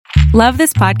Love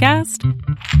this podcast?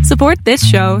 Support this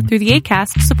show through the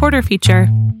Acast supporter feature.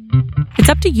 It's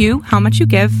up to you how much you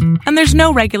give, and there's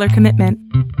no regular commitment.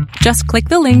 Just click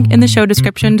the link in the show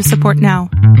description to support now.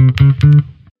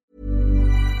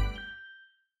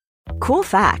 Cool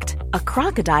fact, a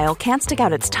crocodile can't stick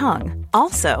out its tongue.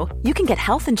 Also, you can get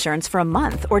health insurance for a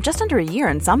month or just under a year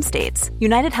in some states.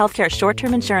 United Healthcare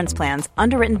short-term insurance plans,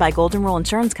 underwritten by Golden Rule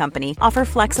Insurance Company, offer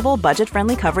flexible,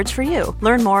 budget-friendly coverage for you.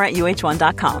 Learn more at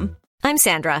uh1.com. I'm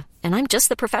Sandra, and I'm just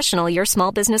the professional your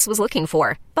small business was looking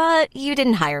for. But you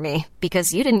didn't hire me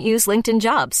because you didn't use LinkedIn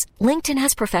Jobs. LinkedIn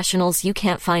has professionals you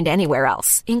can't find anywhere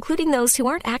else, including those who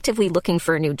aren't actively looking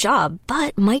for a new job,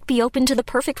 but might be open to the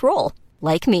perfect role,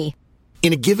 like me.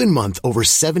 In a given month, over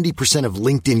 70% of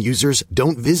LinkedIn users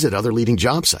don't visit other leading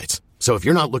job sites. So if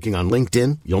you're not looking on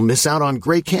LinkedIn, you'll miss out on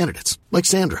great candidates like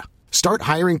Sandra. Start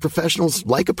hiring professionals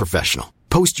like a professional.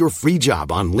 Post your free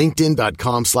job on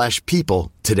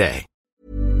linkedin.com/people today.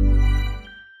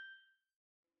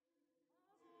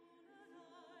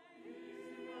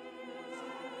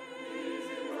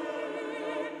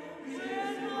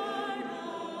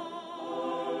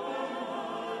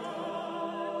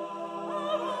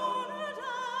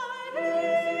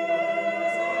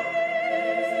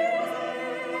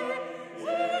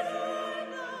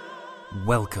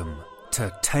 Welcome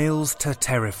to Tales to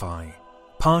Terrify,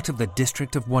 part of the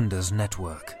District of Wonders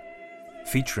network.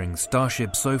 Featuring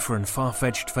Starship Sofa and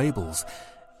far-fetched fables,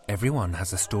 everyone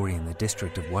has a story in the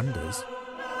District of Wonders.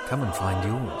 Come and find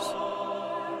yours.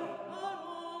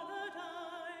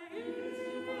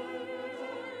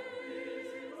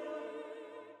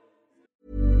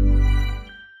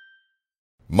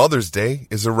 Mother's Day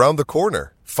is around the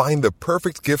corner. Find the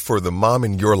perfect gift for the mom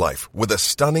in your life with a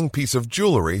stunning piece of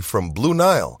jewelry from Blue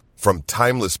Nile. From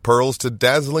timeless pearls to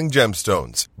dazzling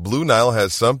gemstones, Blue Nile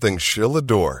has something she'll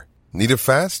adore. Need it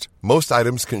fast? Most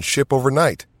items can ship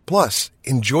overnight. Plus,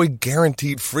 enjoy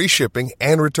guaranteed free shipping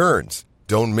and returns.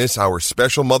 Don't miss our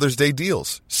special Mother's Day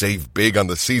deals. Save big on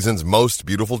the season's most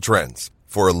beautiful trends.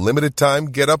 For a limited time,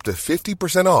 get up to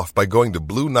 50% off by going to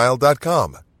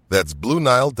BlueNile.com. That's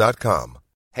BlueNile.com.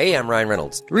 Hey, I'm Ryan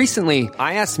Reynolds. Recently,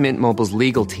 I asked Mint Mobile's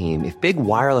legal team if big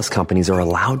wireless companies are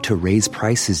allowed to raise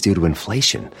prices due to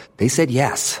inflation. They said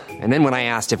yes. And then when I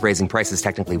asked if raising prices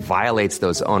technically violates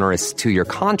those onerous two-year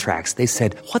contracts, they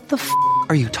said, "What the f***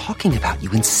 are you talking about,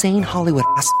 you insane Hollywood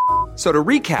ass?" So to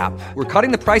recap, we're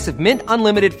cutting the price of Mint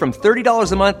Unlimited from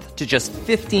 $30 a month to just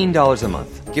 $15 a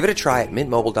month. Give it a try at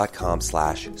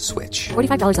mintmobile.com/switch.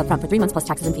 $45 up front for 3 months plus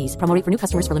taxes and fees. Promo rate for new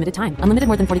customers for limited time. Unlimited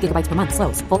more than 40 gigabytes per month.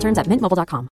 Slows full terms at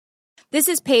mintmobile.com. This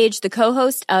is Paige, the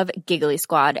co-host of Giggly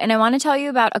Squad, and I want to tell you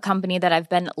about a company that I've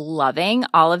been loving,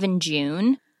 Olive &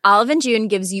 June. Olive & June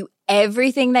gives you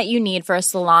everything that you need for a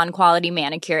salon-quality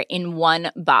manicure in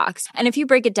one box. And if you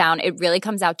break it down, it really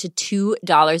comes out to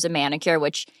 $2 a manicure,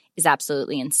 which is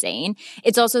absolutely insane.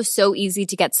 It's also so easy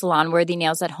to get salon-worthy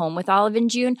nails at home with Olive &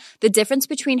 June. The difference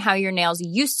between how your nails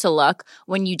used to look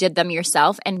when you did them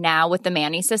yourself and now with the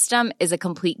Mani system is a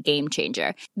complete game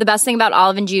changer. The best thing about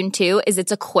Olive & June, too, is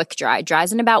it's a quick dry.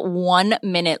 Dries in about 1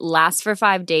 minute, lasts for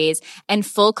 5 days, and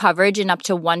full coverage in up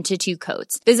to 1 to 2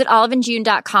 coats. Visit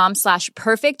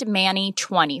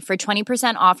oliveandjune.com/perfectmani20 for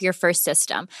 20% off your first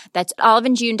system. That's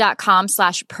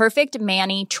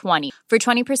oliveandjune.com/perfectmani20 for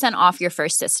 20% off your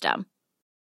first system.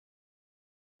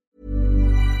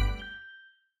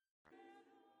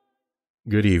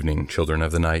 Good evening, children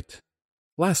of the night.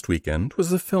 Last weekend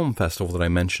was the film festival that I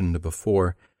mentioned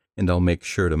before, and I'll make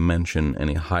sure to mention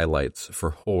any highlights for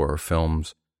horror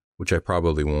films, which I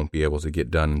probably won't be able to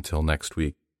get done until next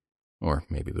week, or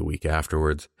maybe the week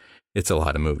afterwards. It's a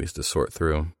lot of movies to sort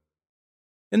through.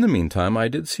 In the meantime, I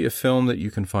did see a film that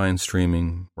you can find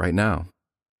streaming right now.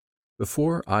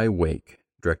 Before I Wake,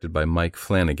 directed by Mike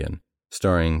Flanagan,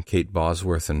 starring Kate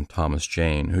Bosworth and Thomas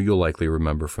Jane, who you'll likely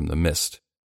remember from The Mist.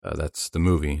 That's the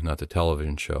movie, not the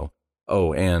television show.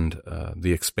 Oh, and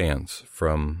The Expanse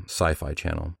from Sci-Fi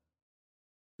Channel.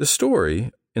 The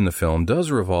story in the film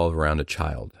does revolve around a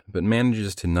child, but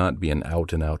manages to not be an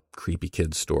out-and-out creepy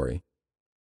kid story.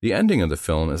 The ending of the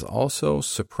film is also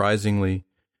surprisingly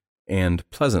and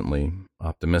pleasantly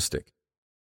optimistic.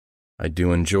 I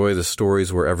do enjoy the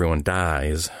stories where everyone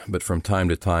dies, but from time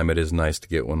to time it is nice to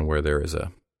get one where there is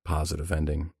a positive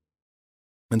ending.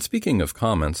 And speaking of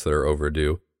comments that are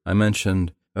overdue, I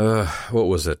mentioned, a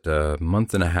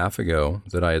month and a half ago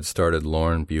that I had started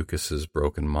Lauren Bukas's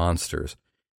Broken Monsters,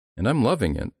 and I'm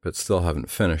loving it, but still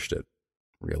haven't finished it.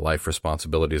 Real-life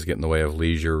responsibilities get in the way of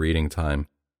leisure reading time,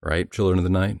 right, children of the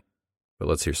night? But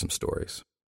let's hear some stories.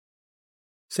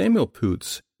 Samuel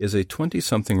Poots is a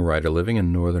 20-something writer living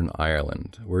in Northern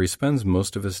Ireland, where he spends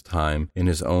most of his time in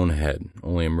his own head,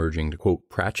 only emerging to, quote,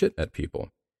 pratchett at people.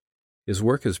 His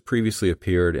work has previously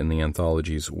appeared in the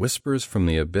anthologies Whispers from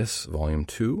the Abyss, Volume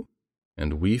 2,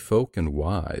 and We Folk and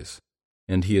Wise,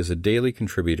 and he is a daily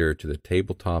contributor to the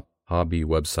tabletop hobby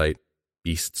website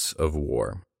Beasts of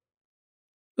War.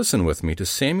 Listen with me to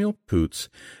Samuel Poots'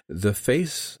 The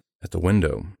Face at the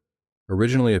Window,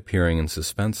 originally appearing in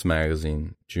Suspense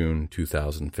magazine, June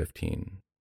 2015.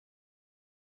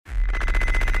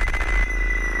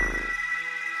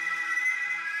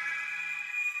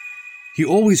 He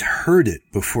always heard it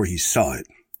before he saw it.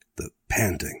 The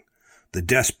panting. The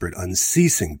desperate,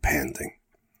 unceasing panting.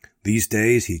 These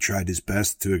days he tried his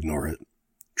best to ignore it.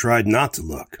 Tried not to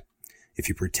look. If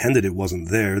he pretended it wasn't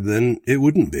there, then it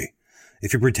wouldn't be.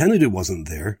 If he pretended it wasn't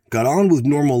there, got on with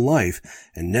normal life,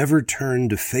 and never turned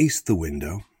to face the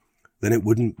window, then it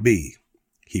wouldn't be.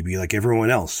 He'd be like everyone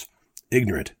else,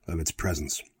 ignorant of its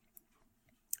presence.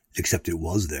 Except it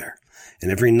was there,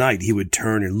 and every night he would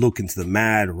turn and look into the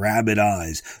mad, rabid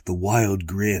eyes, the wild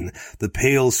grin, the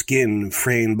pale skin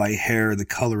framed by hair the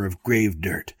color of grave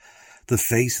dirt, the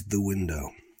face at the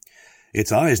window.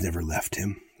 Its eyes never left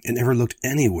him. It never looked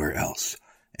anywhere else,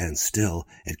 and still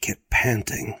it kept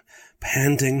panting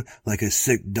like a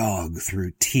sick dog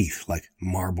through teeth like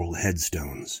marble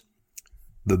headstones.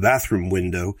 The bathroom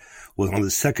window was on the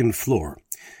second floor.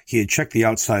 He had checked the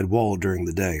outside wall during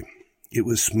the day. It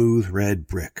was smooth red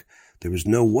brick. There was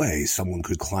no way someone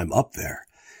could climb up there.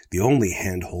 The only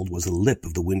handhold was the lip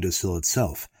of the windowsill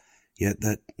itself, yet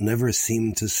that never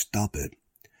seemed to stop it.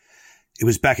 It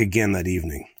was back again that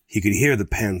evening. He could hear the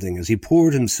panting as he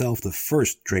poured himself the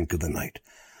first drink of the night.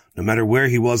 No matter where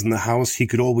he was in the house, he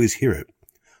could always hear it.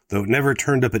 Though it never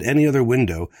turned up at any other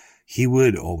window, he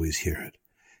would always hear it.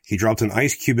 He dropped an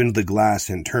ice cube into the glass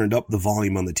and turned up the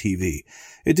volume on the TV.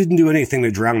 It didn't do anything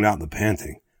to drown out the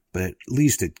panting, but at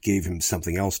least it gave him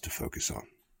something else to focus on.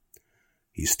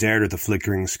 He stared at the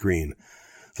flickering screen.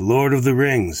 The Lord of the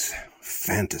Rings.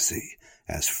 Fantasy.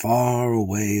 As far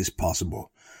away as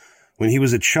possible. When he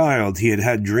was a child, he had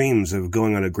had dreams of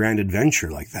going on a grand adventure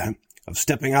like that, of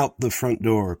stepping out the front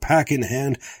door, pack in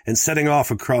hand, and setting off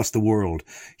across the world.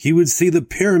 He would see the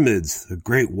pyramids, the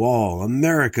Great Wall,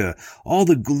 America, all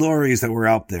the glories that were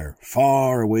out there,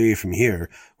 far away from here,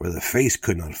 where the face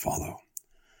could not follow.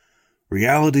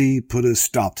 Reality put a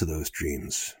stop to those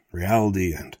dreams.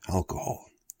 Reality and alcohol.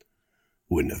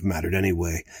 Wouldn't have mattered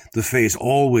anyway. The face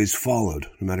always followed,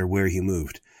 no matter where he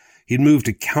moved. He'd moved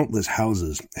to countless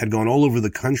houses, had gone all over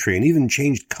the country, and even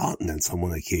changed continents on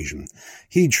one occasion.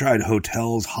 He'd tried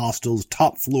hotels, hostels,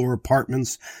 top-floor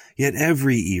apartments, yet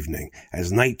every evening,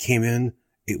 as night came in,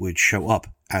 it would show up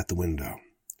at the window.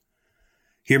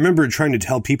 He remembered trying to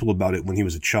tell people about it when he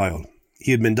was a child.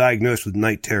 He had been diagnosed with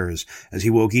night terrors, as he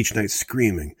woke each night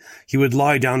screaming. He would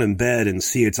lie down in bed and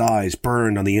see its eyes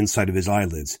burned on the inside of his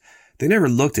eyelids. They never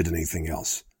looked at anything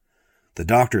else. The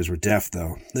doctors were deaf,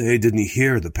 though. They didn't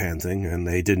hear the panting, and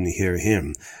they didn't hear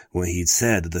him when he'd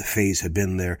said that the face had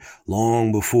been there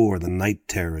long before the night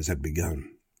terrors had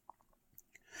begun.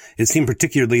 It seemed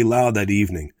particularly loud that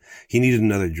evening. He needed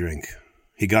another drink.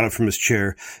 He got up from his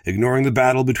chair, ignoring the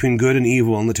battle between good and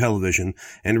evil on the television,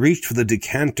 and reached for the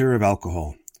decanter of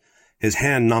alcohol. His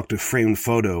hand knocked a framed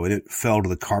photo, and it fell to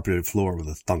the carpeted floor with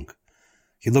a thunk.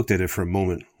 He looked at it for a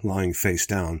moment, lying face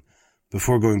down,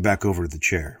 before going back over to the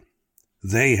chair.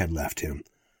 They had left him.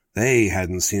 They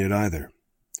hadn't seen it either.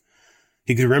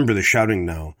 He could remember the shouting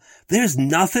now. "There's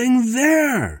nothing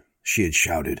there!" she had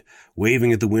shouted,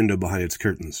 waving at the window behind its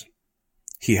curtains.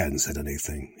 He hadn't said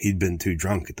anything. He'd been too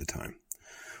drunk at the time.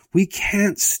 "We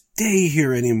can't stay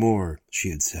here anymore,"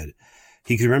 she had said.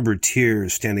 He could remember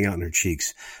tears standing out in her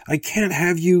cheeks. "I can't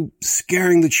have you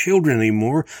scaring the children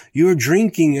anymore. You're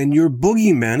drinking and you're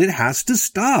boogeyman. It has to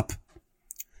stop."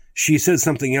 She said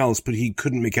something else, but he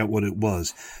couldn't make out what it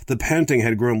was. The panting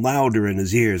had grown louder in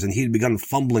his ears, and he had begun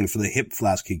fumbling for the hip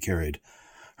flask he carried.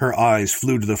 Her eyes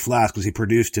flew to the flask as he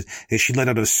produced it, and she let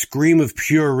out a scream of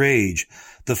pure rage.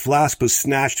 The flask was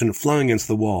snatched and flung against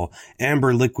the wall,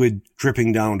 amber liquid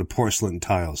dripping down to porcelain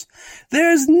tiles.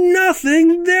 "There's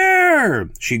nothing there!"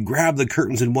 She grabbed the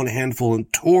curtains in one handful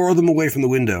and tore them away from the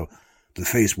window. The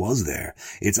face was there.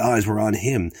 Its eyes were on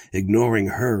him, ignoring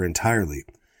her entirely.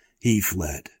 He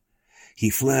fled. He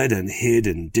fled and hid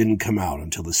and didn't come out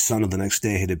until the sun of the next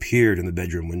day had appeared in the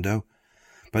bedroom window.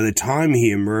 By the time he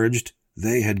emerged,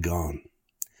 they had gone.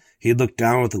 He had looked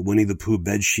down at the Winnie the Pooh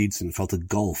bedsheets and felt a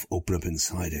gulf open up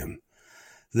inside him.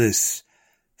 This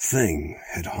thing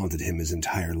had haunted him his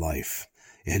entire life.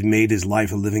 It had made his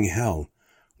life a living hell.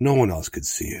 No one else could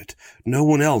see it. No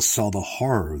one else saw the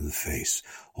horror of the face.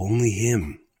 Only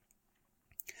him.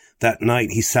 That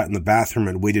night he sat in the bathroom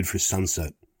and waited for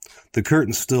sunset. The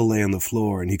curtain still lay on the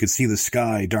floor, and he could see the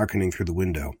sky darkening through the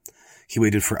window. He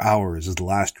waited for hours as the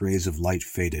last rays of light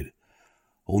faded.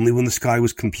 Only when the sky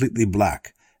was completely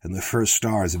black and the first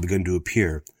stars had begun to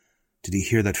appear did he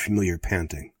hear that familiar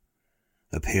panting.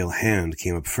 A pale hand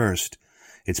came up first,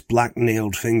 its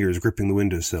black-nailed fingers gripping the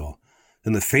windowsill.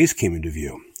 Then the face came into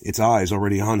view, its eyes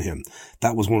already on him.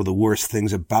 That was one of the worst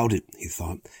things about it, he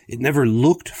thought. It never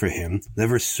looked for him,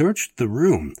 never searched the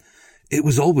room. It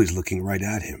was always looking right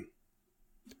at him.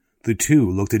 The two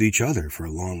looked at each other for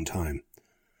a long time.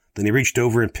 Then he reached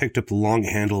over and picked up the long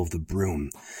handle of the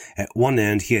broom. At one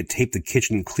end, he had taped the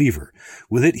kitchen cleaver.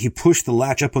 With it, he pushed the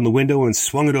latch up on the window and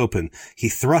swung it open. He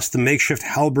thrust the makeshift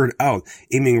halberd out,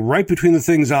 aiming right between the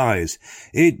thing's eyes.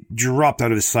 It dropped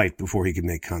out of his sight before he could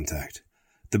make contact.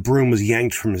 The broom was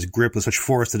yanked from his grip with such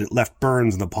force that it left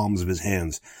burns in the palms of his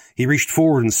hands. He reached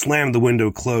forward and slammed the window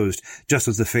closed, just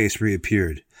as the face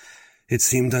reappeared. It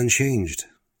seemed unchanged,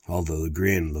 although the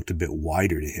grin looked a bit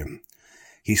wider to him.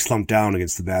 He slumped down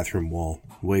against the bathroom wall,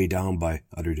 weighed down by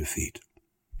utter defeat.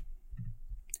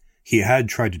 He had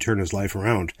tried to turn his life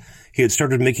around. He had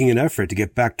started making an effort to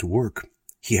get back to work.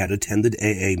 He had attended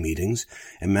AA meetings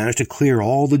and managed to clear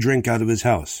all the drink out of his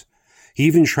house. He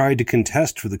even tried to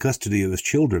contest for the custody of his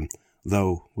children,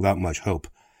 though without much hope.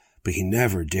 But he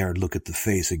never dared look at the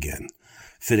face again,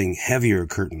 fitting heavier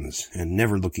curtains and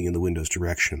never looking in the window's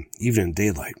direction, even in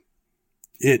daylight.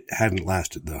 It hadn't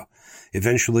lasted, though.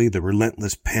 Eventually, the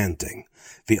relentless panting,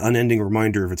 the unending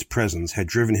reminder of its presence, had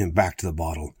driven him back to the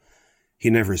bottle. He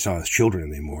never saw his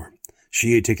children anymore.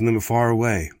 She had taken them far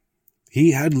away.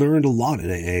 He had learned a lot at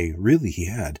AA, really he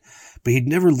had, but he'd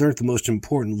never learned the most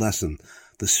important lesson,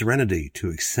 the serenity to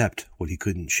accept what he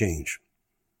couldn't change.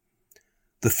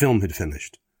 The film had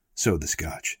finished. So the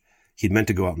scotch. He'd meant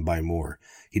to go out and buy more.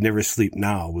 He'd never sleep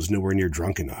now, was nowhere near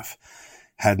drunk enough.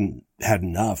 Hadn't had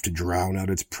enough to drown out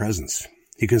its presence.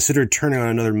 He considered turning on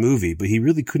another movie, but he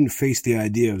really couldn't face the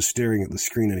idea of staring at the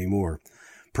screen anymore.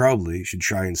 Probably should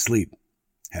try and sleep.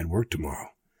 Had work tomorrow.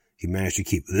 He managed to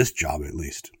keep this job at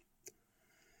least.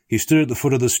 He stood at the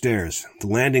foot of the stairs. The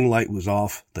landing light was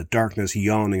off, the darkness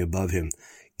yawning above him.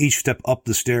 Each step up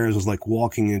the stairs was like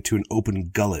walking into an open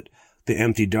gullet, the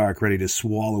empty dark ready to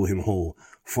swallow him whole,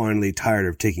 finally tired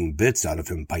of taking bits out of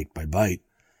him bite by bite.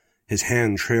 His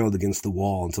hand trailed against the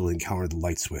wall until it encountered the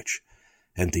light switch.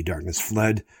 Empty darkness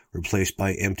fled, replaced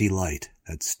by empty light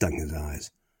that stung his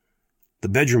eyes. The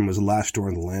bedroom was the last door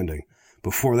on the landing.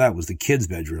 Before that was the kid's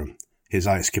bedroom. His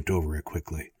eyes skipped over it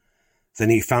quickly. Then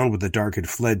he found what the dark had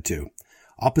fled to.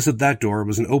 Opposite that door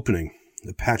was an opening,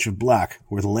 a patch of black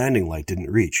where the landing light didn't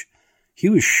reach. He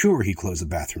was sure he closed the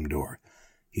bathroom door.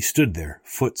 He stood there,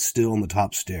 foot still on the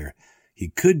top stair. He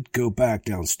could go back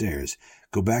downstairs,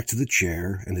 go back to the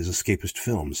chair and his escapist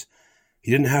films.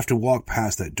 He didn't have to walk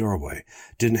past that doorway,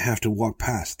 didn't have to walk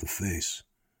past the face.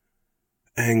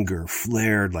 Anger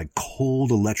flared like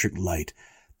cold electric light.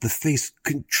 The face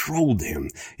controlled him.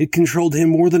 It controlled him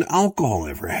more than alcohol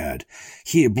ever had.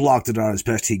 He had blocked it out as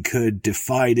best he could,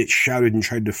 defied it, shouted and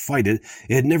tried to fight it.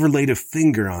 It had never laid a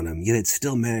finger on him, yet it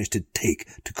still managed to take,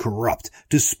 to corrupt,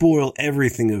 to spoil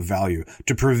everything of value,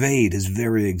 to pervade his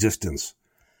very existence.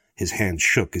 His hand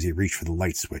shook as he reached for the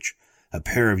light switch. A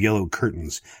pair of yellow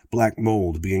curtains, black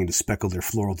mold beginning to speckle their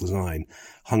floral design,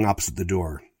 hung opposite the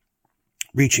door.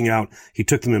 Reaching out, he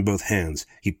took them in both hands.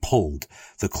 He pulled.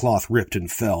 The cloth ripped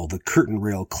and fell, the curtain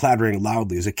rail clattering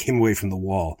loudly as it came away from the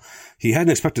wall. He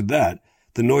hadn't expected that.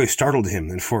 The noise startled him,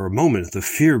 and for a moment the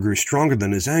fear grew stronger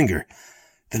than his anger.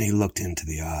 Then he looked into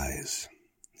the eyes.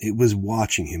 It was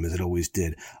watching him as it always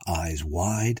did, eyes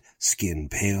wide, skin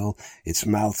pale, its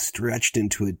mouth stretched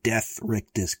into a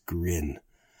death-rictus grin.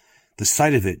 The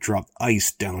sight of it dropped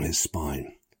ice down his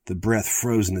spine. The breath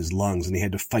froze in his lungs, and he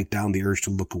had to fight down the urge to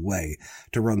look away,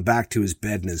 to run back to his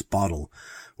bed and his bottle.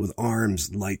 With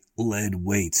arms like lead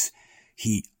weights,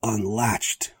 he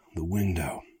unlatched the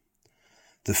window.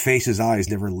 The face's eyes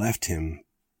never left him,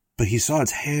 but he saw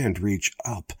its hand reach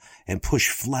up and push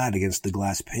flat against the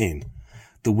glass pane.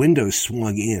 The window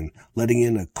swung in, letting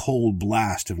in a cold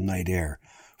blast of night air.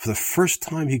 For the first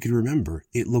time he could remember,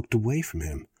 it looked away from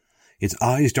him. Its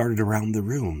eyes darted around the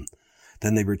room.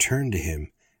 Then they returned to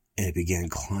him, and it began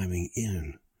climbing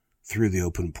in through the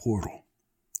open portal.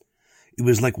 It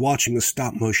was like watching a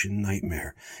stop-motion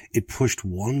nightmare. It pushed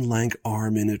one lank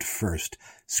arm in at first,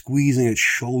 squeezing its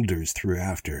shoulders through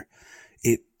after.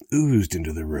 It oozed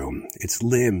into the room, its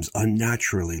limbs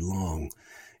unnaturally long.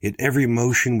 Yet every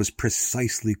motion was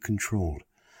precisely controlled.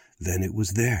 Then it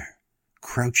was there,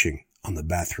 crouching on the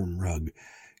bathroom rug,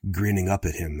 grinning up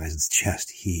at him as his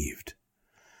chest heaved.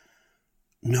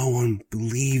 "No one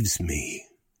believes me,"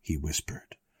 he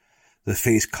whispered. The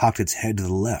face cocked its head to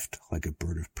the left like a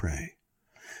bird of prey.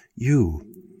 You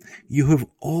have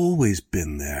always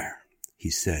been there," he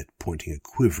said, pointing a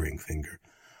quivering finger.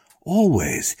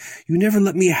 "Always. You never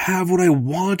let me have what I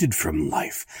wanted from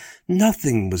life.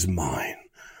 Nothing was mine.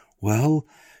 Well,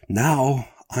 now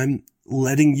I'm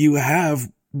letting you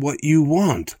have what you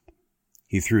want."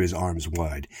 He threw his arms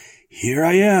wide. "Here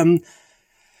I am.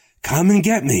 Come and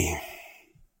get me."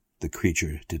 The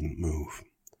creature didn't move.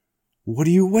 "What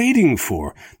are you waiting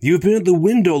for? You've been at the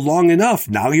window long enough.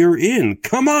 Now you're in.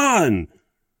 Come on!"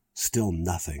 Still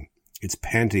nothing. Its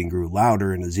panting grew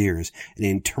louder in his ears, an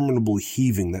interminable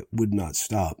heaving that would not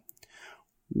stop.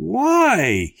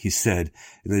 "Why?" he said,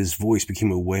 and his voice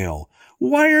became a wail.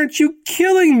 "Why aren't you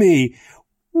killing me?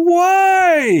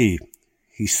 Why?"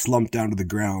 He slumped down to the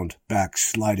ground, back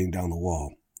sliding down the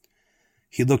wall.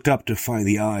 He looked up to find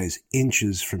the eyes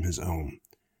inches from his own.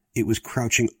 It was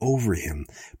crouching over him,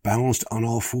 balanced on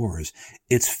all fours,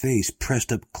 its face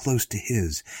pressed up close to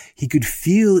his. He could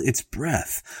feel its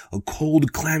breath, a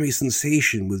cold, clammy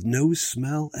sensation with no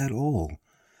smell at all.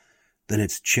 Then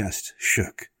its chest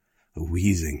shook. A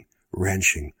wheezing,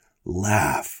 wrenching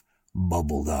laugh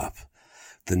bubbled up.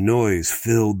 The noise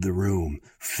filled the room,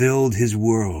 filled his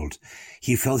world.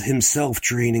 He felt himself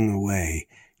draining away,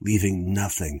 leaving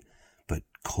nothing but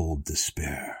cold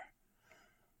despair.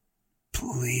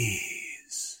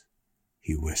 "Please,"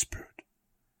 he whispered.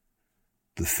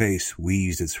 The face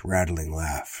wheezed its rattling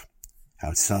laugh.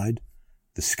 Outside,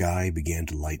 the sky began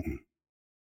to lighten.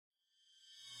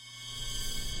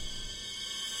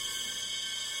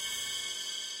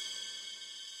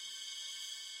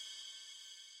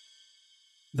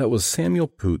 That was Samuel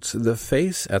Poots. The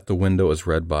Face at the Window is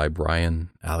read by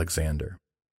Brian Alexander.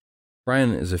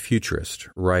 Brian is a futurist,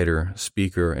 writer,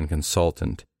 speaker, and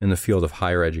consultant in the field of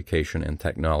higher education and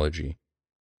technology.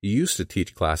 He used to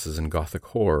teach classes in Gothic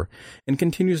horror and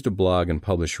continues to blog and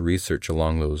publish research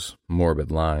along those morbid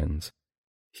lines.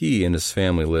 He and his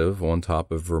family live on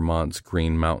top of Vermont's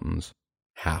Green Mountains,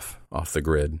 half off the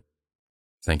grid.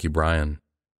 Thank you, Brian.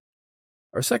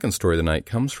 Our second story of the night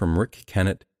comes from Rick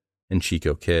Kennett and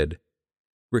Chico Kid.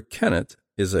 Rick Kennett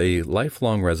is a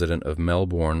lifelong resident of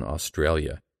Melbourne,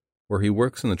 Australia, where he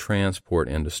works in the transport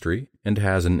industry and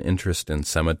has an interest in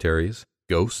cemeteries,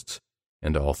 ghosts,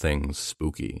 and all things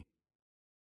spooky.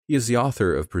 He is the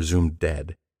author of Presumed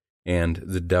Dead and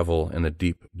The Devil in the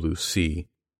Deep Blue Sea,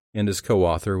 and is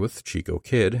co-author with Chico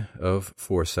Kid of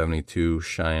 472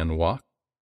 Cheyenne Walk,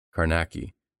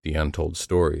 Karnaki, The Untold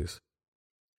Stories.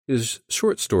 His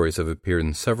short stories have appeared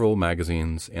in several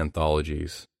magazines,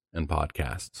 anthologies, and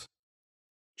podcasts.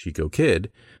 Chico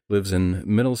Kid lives in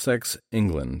Middlesex,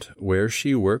 England, where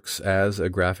she works as a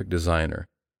graphic designer.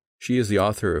 She is the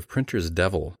author of Printer's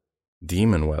Devil,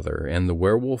 Demon Weather, and The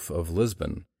Werewolf of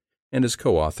Lisbon, and is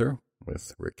co-author,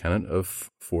 with Rick Kennett, of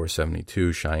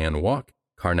 472 Cheyenne Walk,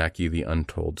 Karnaki, The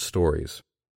Untold Stories.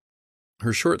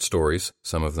 Her short stories,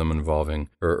 some of them involving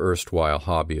her erstwhile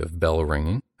hobby of bell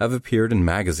ringing, have appeared in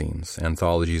magazines,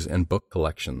 anthologies, and book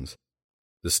collections.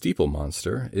 The Steeple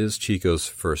Monster is Chico's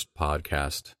first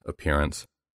podcast appearance.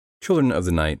 Children of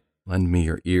the Night, lend me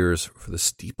your ears for The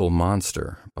Steeple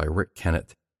Monster by Rick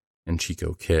Kennett and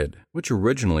Chico Kid, which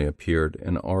originally appeared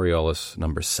in Aureolus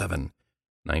No. 7,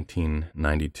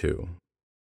 1992.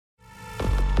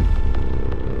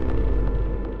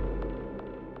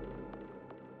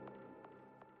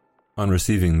 On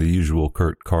receiving the usual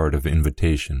curt card of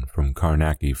invitation from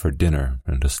Karnaki for dinner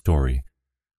and a story,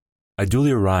 I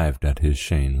duly arrived at his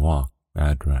Cheyenne Walk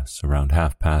address around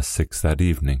 6:30 that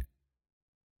evening.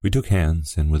 We took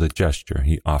hands, and with a gesture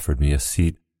he offered me a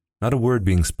seat, not a word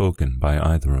being spoken by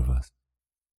either of us.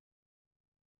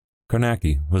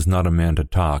 Karnaki was not a man to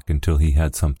talk until he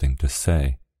had something to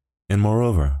say, and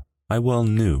moreover, I well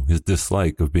knew his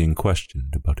dislike of being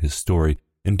questioned about his story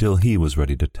until he was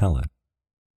ready to tell it.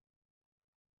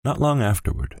 Not long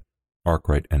afterward,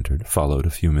 Arkwright entered, followed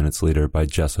a few minutes later by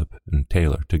Jessup and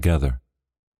Taylor together.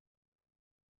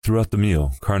 Throughout the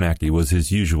meal, Karnaki was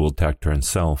his usual taciturn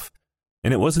self,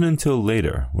 and it wasn't until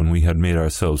later, when we had made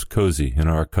ourselves cozy in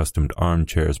our accustomed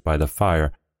armchairs by the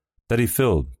fire, that he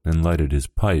filled and lighted his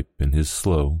pipe in his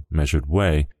slow, measured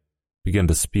way, began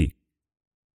to speak.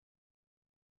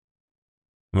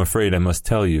 I'm afraid I must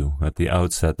tell you at the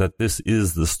outset that this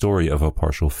is the story of a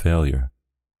partial failure.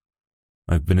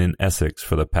 I've been in Essex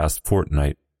for the past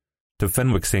fortnight, to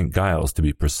Fenwick St. Giles to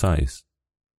be precise.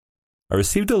 I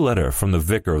received a letter from the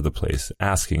vicar of the place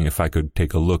asking if I could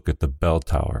take a look at the bell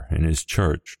tower in his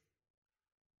church.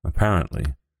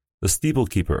 Apparently, The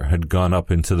steeplekeeper had gone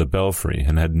up into the belfry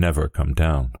and had never come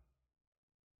down.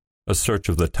 A search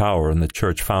of the tower and the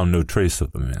church found no trace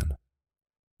of the man.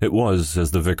 It was,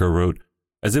 as the vicar wrote,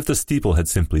 as if the steeple had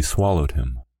simply swallowed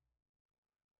him.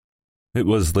 It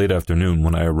was late afternoon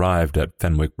when I arrived at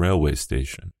Fenwick railway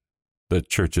station. The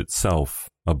church itself,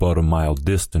 about a mile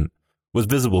distant, was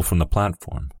visible from the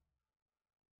platform.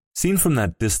 Seen from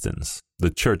that distance, the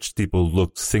church steeple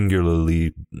looked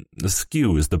singularly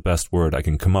askew is the best word I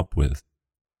can come up with.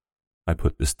 I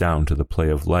put this down to the play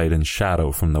of light and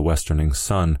shadow from the westerning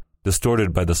sun,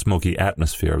 distorted by the smoky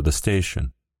atmosphere of the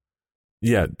station.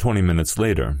 Yet, 20 minutes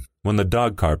later, when the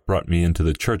dog-cart brought me into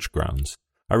the church grounds,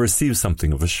 I received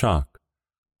something of a shock,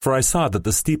 for I saw that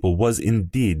the steeple was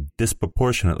indeed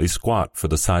disproportionately squat for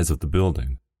the size of the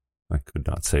building. I could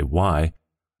not say why,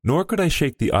 nor could I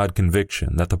shake the odd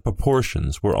conviction that the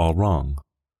proportions were all wrong.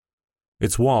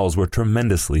 Its walls were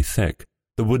tremendously thick.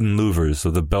 The wooden louvers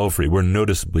of the belfry were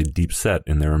noticeably deep-set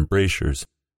in their embrasures,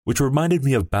 which reminded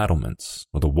me of battlements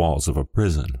or the walls of a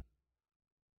prison.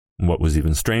 What was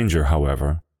even stranger,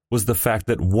 however, was the fact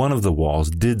that one of the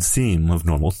walls did seem of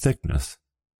normal thickness.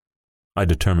 I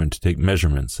determined to take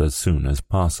measurements as soon as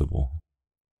possible.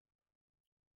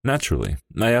 Naturally,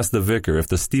 I asked the vicar if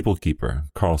the steeplekeeper,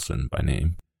 Carlson by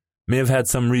name, may have had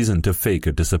some reason to fake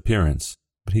a disappearance,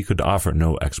 but he could offer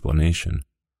no explanation.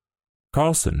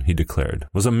 Carlson, he declared,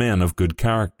 was a man of good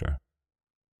character.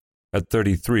 At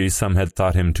 33, some had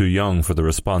thought him too young for the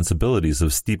responsibilities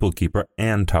of steeplekeeper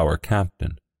and tower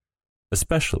captain,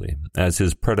 especially as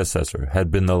his predecessor had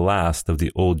been the last of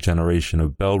the old generation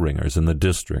of bell ringers in the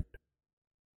district.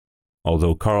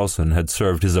 Although Carlson had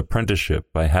served his apprenticeship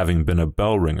by having been a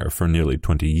bell ringer for nearly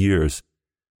 20 years,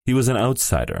 he was an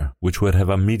outsider, which would have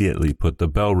immediately put the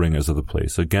bell ringers of the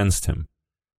place against him,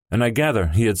 and I gather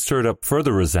he had stirred up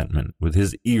further resentment with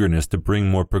his eagerness to bring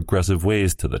more progressive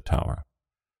ways to the tower.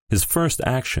 His first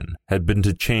action had been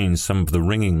to change some of the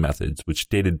ringing methods which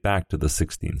dated back to the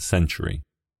 16th century.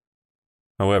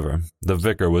 However, the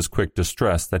vicar was quick to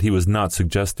stress that he was not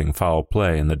suggesting foul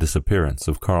play in the disappearance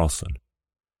of Carlson.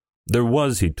 There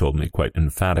was, he told me quite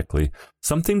emphatically,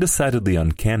 something decidedly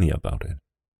uncanny about it.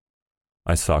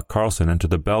 I saw Carlson enter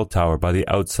the bell tower by the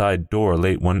outside door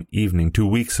late one evening 2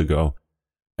 weeks ago,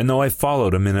 and though I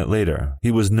followed a minute later,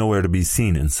 he was nowhere to be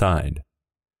seen inside.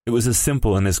 It was as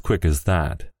simple and as quick as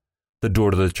that. The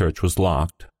door to the church was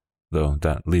locked, though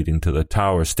that leading to the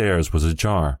tower stairs was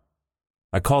ajar.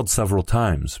 I called several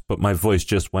times, but my voice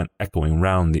just went echoing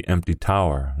round the empty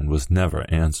tower and was never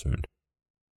answered.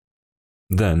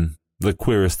 Then, the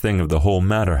queerest thing of the whole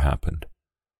matter happened.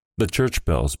 The church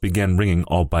bells began ringing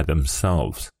all by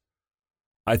themselves.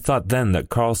 I thought then that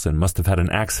Carlson must have had an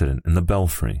accident in the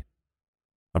belfry.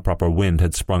 A proper wind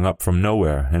had sprung up from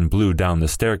nowhere and blew down the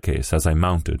staircase as I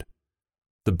mounted.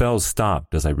 The bells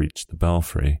stopped as I reached the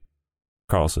belfry.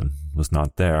 Carlson was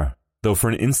not there, though for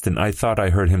an instant I thought I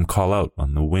heard him call out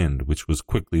on the wind, which was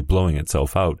quickly blowing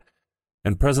itself out,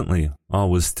 and presently all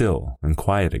was still and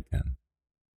quiet again.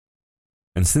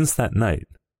 And since that night,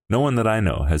 no one that I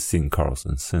know has seen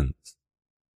Carlson since.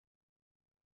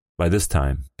 By this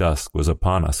time, dusk was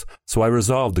upon us, so I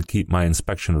resolved to keep my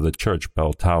inspection of the church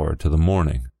bell tower to the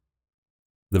morning.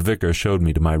 The vicar showed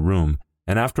me to my room,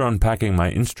 and after unpacking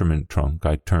my instrument trunk,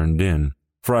 I turned in,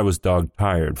 for I was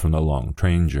dog-tired from the long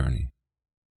train journey.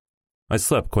 I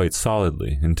slept quite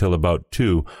solidly until about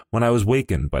 2, when I was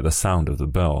wakened by the sound of the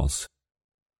bells.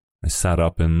 I sat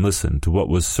up and listened to what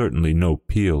was certainly no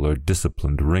peal or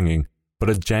disciplined ringing, but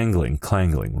a jangling,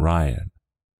 clangling riot.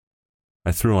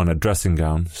 I threw on a dressing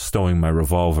gown, stowing my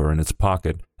revolver in its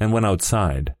pocket, and went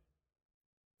outside.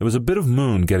 There was a bit of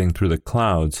moon getting through the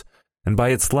clouds, and by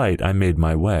its light I made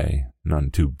my way,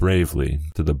 none too bravely,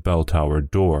 to the bell tower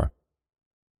door.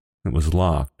 It was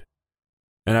locked,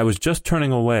 and I was just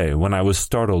turning away when I was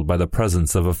startled by the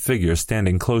presence of a figure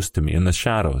standing close to me in the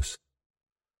shadows.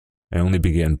 I only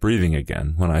began breathing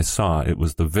again when I saw it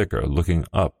was the vicar looking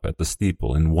up at the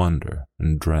steeple in wonder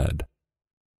and dread.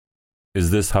 "Is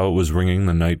this how it was ringing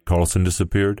the night Carlson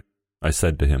disappeared?" I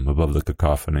said to him above the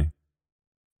cacophony.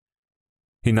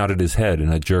 He nodded his head in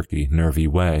a jerky, nervy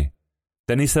way.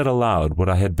 Then he said aloud what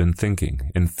I had been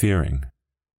thinking and fearing.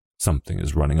 "Something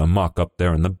is running amok up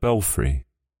there in the belfry."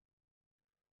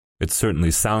 It certainly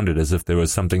sounded as if there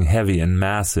was something heavy and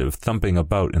massive thumping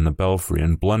about in the belfry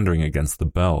and blundering against the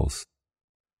bells.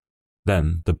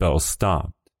 Then the bells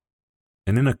stopped,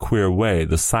 and in a queer way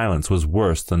the silence was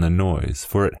worse than the noise,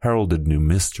 for it heralded new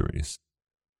mysteries.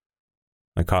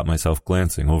 I caught myself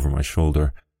glancing over my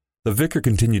shoulder. The vicar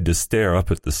continued to stare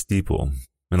up at the steeple,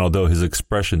 and although his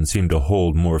expression seemed to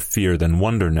hold more fear than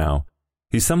wonder now,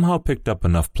 he somehow picked up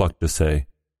enough pluck to say,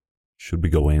 Should we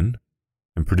go in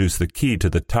and produce the key to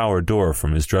the tower door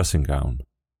from his dressing gown?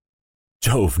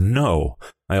 Jove, no!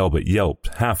 I all but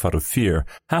yelped, half out of fear,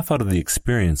 half out of the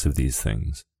experience of these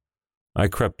things. I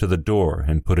crept to the door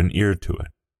and put an ear to it.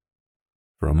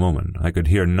 For a moment I could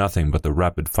hear nothing but the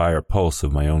rapid-fire pulse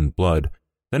of my own blood.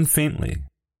 Then faintly,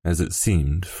 as it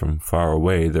seemed, from far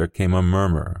away there came a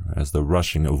murmur as the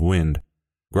rushing of wind,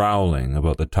 growling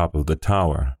about the top of the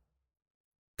tower.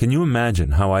 Can you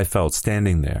imagine how I felt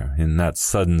standing there in that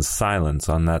sudden silence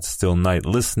on that still night,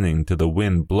 listening to the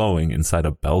wind blowing inside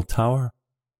a bell tower?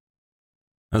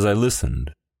 As I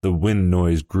listened, the wind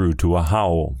noise grew to a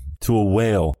howl, to a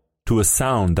wail, to a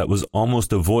sound that was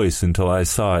almost a voice until I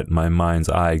saw it in my mind's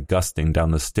eye gusting down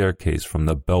the staircase from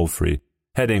the belfry,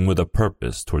 heading with a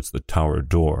purpose towards the tower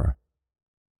door.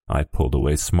 I pulled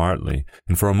away smartly,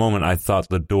 and for a moment I thought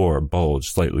the door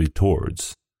bulged slightly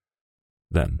towards.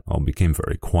 Then all became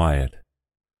very quiet.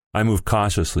 I moved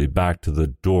cautiously back to the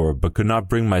door, but could not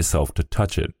bring myself to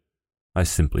touch it. I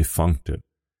simply funked it.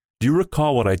 Do you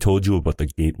recall what I told you about the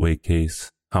gateway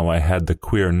case? How I had the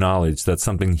queer knowledge that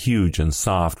something huge and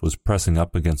soft was pressing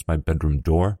up against my bedroom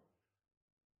door?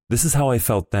 This is how I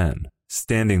felt then,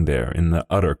 standing there in the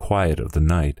utter quiet of the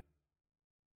night.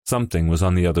 Something was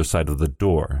on the other side of the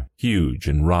door, huge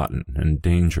and rotten and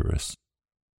dangerous.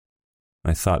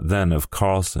 I thought then of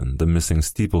Carlson, the missing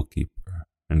steeplekeeper,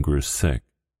 and grew sick.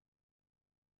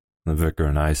 The vicar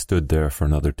and I stood there for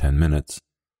another 10 minutes,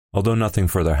 although nothing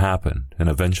further happened, and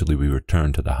eventually we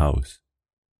returned to the house.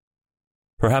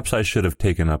 Perhaps I should have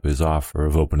taken up his offer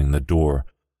of opening the door,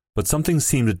 but something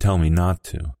seemed to tell me not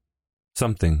to.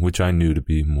 Something which I knew to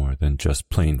be more than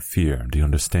just plain fear, do you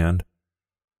understand?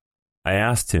 I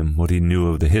asked him what he knew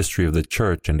of the history of the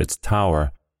church and its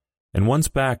tower, and once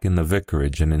back in the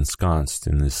vicarage and ensconced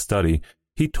in his study,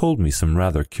 he told me some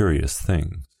rather curious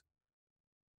things.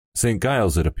 St.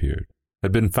 Giles, it appeared,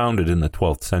 had been founded in the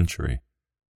 12th century,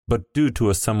 but due to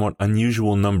a somewhat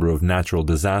unusual number of natural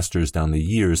disasters down the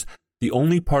years, the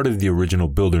only part of the original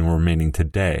building remaining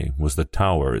today was the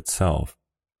tower itself.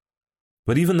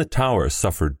 But even the tower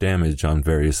suffered damage on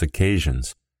various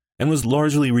occasions, and was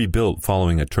largely rebuilt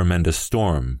following a tremendous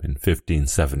storm in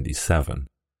 1577.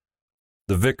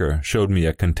 The vicar showed me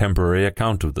a contemporary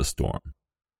account of the storm.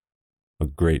 A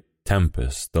great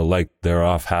tempest, the like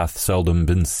thereof hath seldom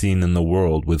been seen in the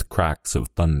world, with cracks of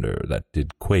thunder that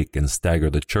did quake and stagger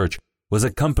the church, was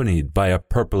accompanied by a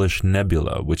purplish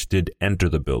nebula which did enter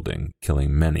the building,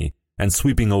 killing many, and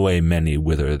sweeping away many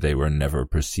whither they were never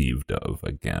perceived of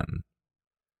again.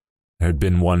 There had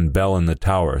been one bell in the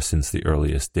tower since the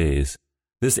earliest days.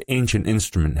 This ancient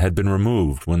instrument had been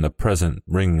removed when the present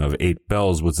ring of 8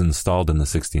 bells was installed in the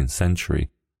 16th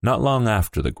century, not long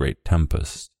after the great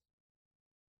tempest.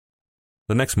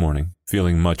 The next morning,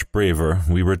 feeling much braver,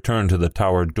 we returned to the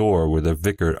tower door where the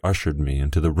vicar ushered me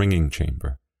into the ringing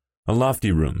chamber, a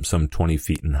lofty room some 20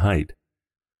 feet in height.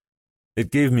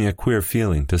 It gave me a queer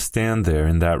feeling to stand there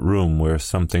in that room where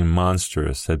something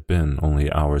monstrous had been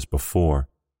only hours before,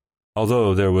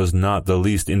 although there was not the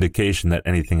least indication that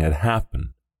anything had happened.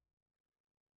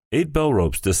 8 bell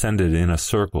ropes descended in a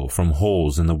circle from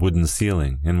holes in the wooden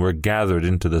ceiling and were gathered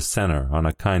into the center on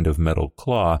a kind of metal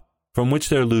claw from which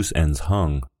their loose ends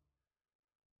hung.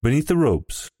 Beneath the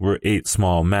ropes were 8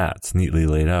 small mats neatly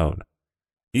laid out.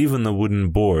 Even the wooden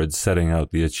boards setting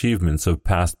out the achievements of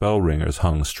past bell ringers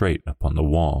hung straight upon the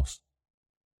walls.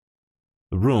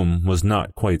 The room was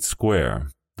not quite square.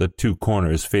 The 2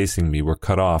 corners facing me were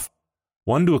cut off,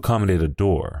 one to accommodate a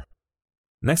door.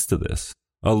 Next to this,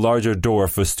 a larger door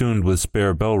festooned with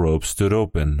spare bell ropes stood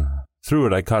open. Through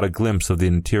it I caught a glimpse of the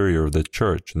interior of the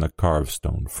church and the carved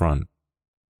stone front.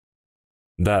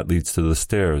 "That leads to the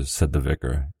stairs," said the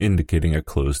vicar, indicating a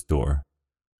closed door.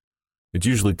 "It's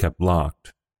usually kept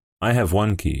locked. I have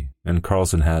one key, and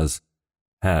Carlson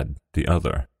had the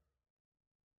other."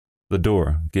 The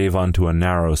door gave onto a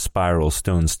narrow spiral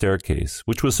stone staircase,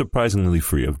 which was surprisingly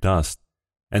free of dust,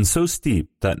 and so steep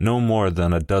that no more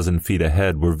than a dozen feet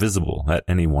ahead were visible at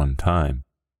any one time.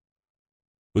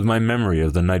 With my memory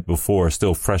of the night before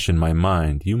still fresh in my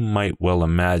mind, you might well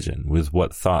imagine with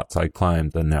what thoughts I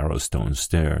climbed the narrow stone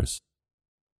stairs.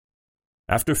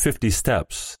 After 50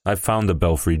 steps, I found the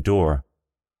belfry door.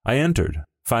 I entered,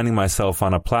 finding myself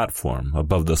on a platform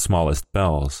above the smallest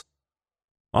bells.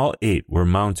 All 8 were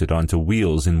mounted onto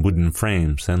wheels in wooden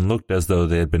frames and looked as though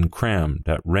they had been crammed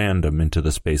at random into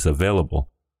the space available,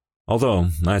 although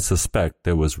I suspect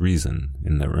there was reason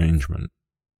in the arrangement.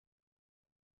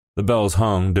 The bells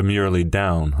hung demurely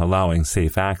down, allowing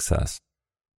safe access,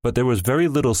 but there was very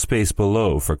little space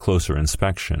below for closer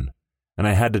inspection, and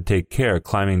I had to take care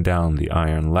climbing down the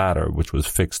iron ladder which was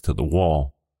fixed to the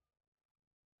wall.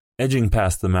 Edging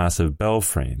past the massive bell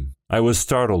frame, I was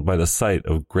startled by the sight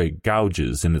of great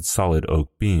gouges in its solid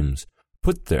oak beams,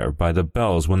 put there by the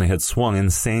bells when they had swung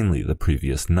insanely the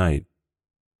previous night.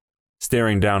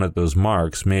 Staring down at those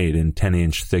marks made in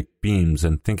 10-inch thick beams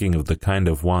and thinking of the kind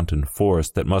of wanton force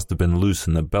that must have been loose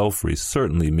in the belfry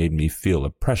certainly made me feel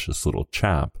a precious little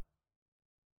chap.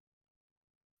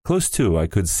 Close to, I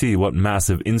could see what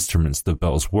massive instruments the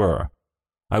bells were.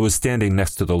 I was standing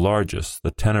next to the largest, the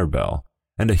tenor bell,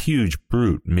 and a huge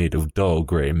brute made of dull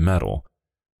gray metal.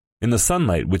 In the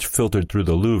sunlight which filtered through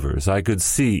the louvers, I could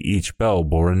see each bell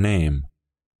bore a name,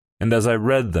 and as I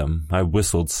read them, I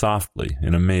whistled softly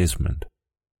in amazement.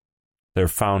 Their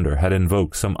founder had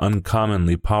invoked some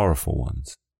uncommonly powerful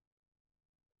ones.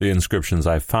 The inscriptions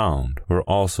I found were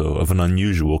also of an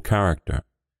unusual character.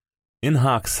 In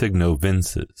hoc signo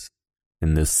vinces,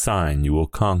 in this sign you will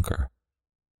conquer,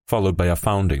 followed by a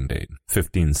founding date,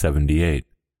 1578,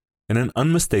 and an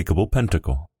unmistakable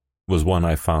pentacle, was one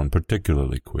I found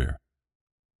particularly queer.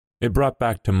 It brought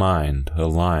back to mind a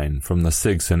line from the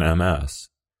Sigson MS,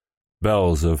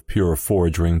 bells of pure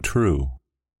forge ring true,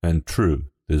 and truth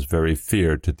is very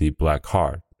fear to the black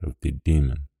heart of the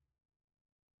demon.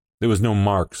 There was no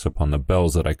marks upon the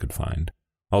bells that I could find,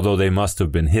 although they must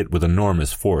have been hit with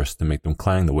enormous force to make them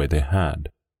clang the way they had.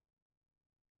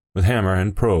 With hammer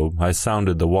and probe, I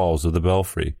sounded the walls of the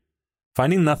belfry.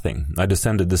 Finding nothing, I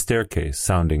descended the staircase,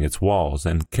 sounding its walls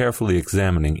and carefully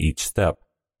examining each step,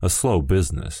 a slow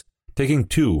business, taking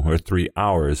 2 or 3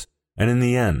 hours, and in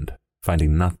the end,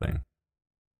 finding nothing.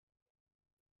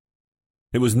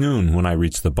 It was noon when I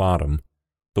reached the bottom.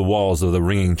 The walls of the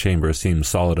ringing chamber seemed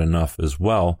solid enough as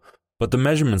well, but the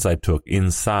measurements I took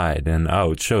inside and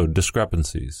out showed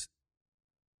discrepancies.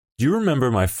 Do you remember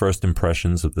my first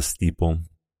impressions of the steeple,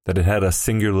 that it had a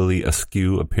singularly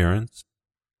askew appearance?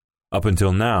 Up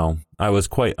until now, I was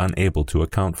quite unable to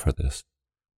account for this.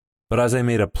 But as I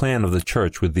made a plan of the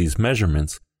church with these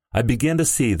measurements, I began to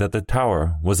see that the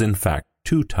tower was in fact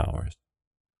 2 towers.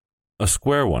 A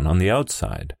square one on the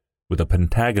outside, with a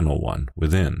pentagonal one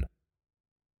within.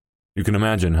 You can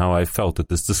imagine how I felt at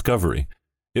this discovery.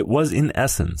 It was in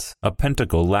essence a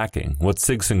pentacle lacking what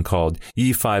Sigson called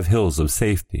ye 5 hills of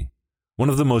safety, one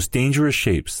of the most dangerous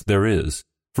shapes there is,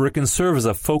 for it can serve as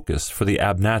a focus for the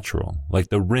abnatural, like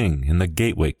the ring in the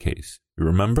gateway case, you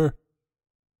remember?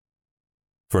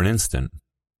 For an instant,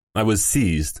 I was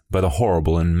seized by the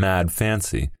horrible and mad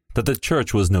fancy that the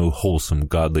church was no wholesome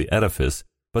godly edifice,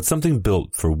 but something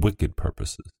built for wicked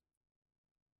purposes.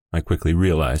 I quickly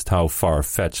realized how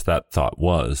far-fetched that thought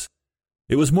was.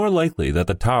 It was more likely that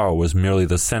the tower was merely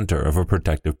the center of a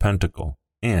protective pentacle,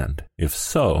 and, if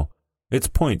so, its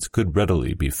points could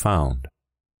readily be found.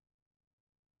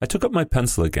 I took up my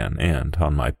pencil again and,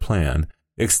 on my plan,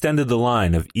 extended the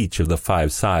line of each of the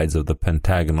 5 sides of the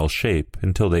pentagonal shape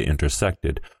until they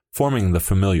intersected, forming the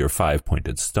familiar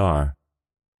 5-pointed star.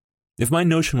 If my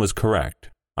notion was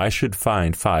correct, I should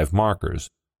find 5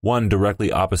 markers, 1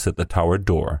 directly opposite the tower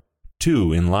door,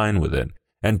 2 in line with it,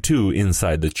 and 2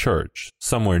 inside the church,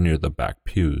 somewhere near the back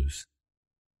pews.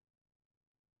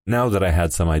 Now that I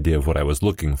had some idea of what I was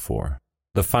looking for,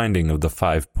 the finding of the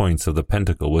 5 points of the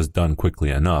pentacle was done quickly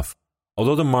enough,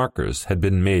 although the markers had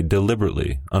been made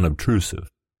deliberately unobtrusive.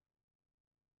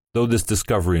 Though this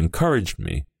discovery encouraged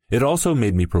me, it also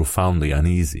made me profoundly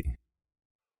uneasy.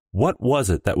 What was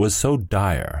it that was so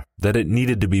dire that it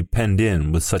needed to be penned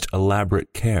in with such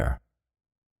elaborate care?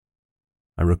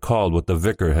 I recalled what the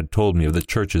vicar had told me of the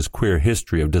church's queer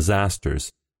history of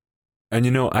disasters, and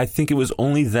I think it was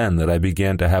only then that I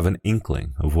began to have an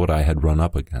inkling of what I had run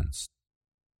up against.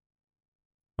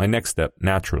 My next step,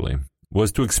 naturally,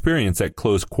 was to experience at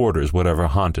close quarters whatever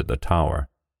haunted the tower.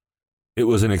 It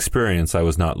was an experience I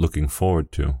was not looking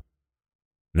forward to.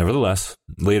 Nevertheless,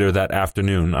 later that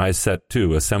afternoon I set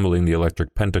to assembling the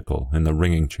electric pentacle in the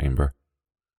ringing chamber.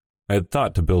 I had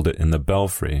thought to build it in the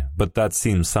belfry, but that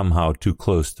seemed somehow too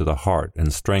close to the heart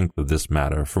and strength of this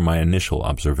matter for my initial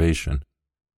observation.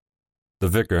 The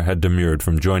vicar had demurred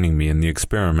from joining me in the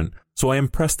experiment, so I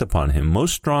impressed upon him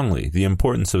most strongly the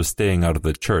importance of staying out of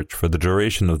the church for the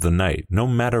duration of the night, no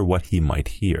matter what he might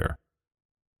hear.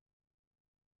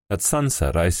 At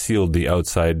sunset I sealed the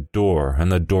outside door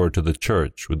and the door to the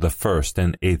church with the 1st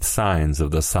and 8th signs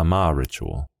of the Sama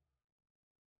ritual.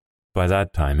 By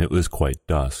that time it was quite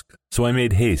dusk, so I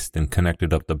made haste and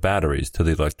connected up the batteries to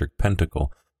the electric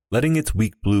pentacle, letting its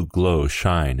weak blue glow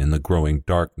shine in the growing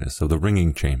darkness of the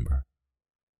ringing chamber.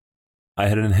 I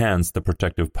had enhanced the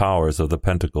protective powers of the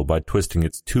pentacle by twisting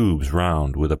its tubes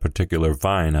round with a particular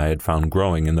vine I had found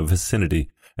growing in the vicinity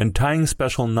and tying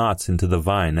special knots into the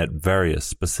vine at various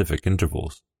specific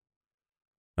intervals.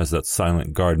 As that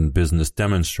silent garden business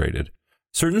demonstrated,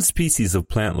 certain species of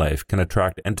plant life can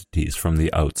attract entities from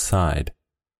the outside.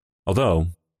 Although,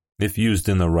 if used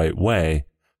in the right way,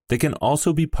 they can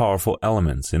also be powerful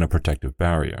elements in a protective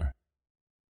barrier.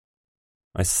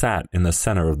 I sat in the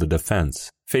center of the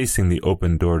defense, facing the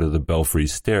open door to the belfry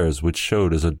stairs, which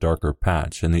showed as a darker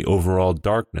patch in the overall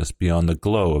darkness beyond the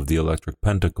glow of the electric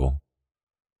pentacle.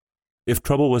 If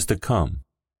trouble was to come,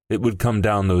 it would come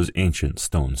down those ancient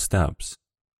stone steps.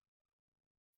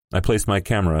 I placed my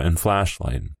camera and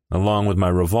flashlight, along with my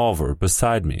revolver,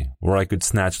 beside me where I could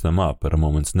snatch them up at a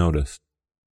moment's notice.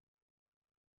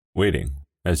 Waiting,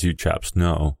 as you chaps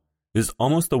know, is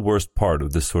almost the worst part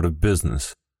of this sort of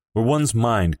business, where one's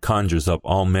mind conjures up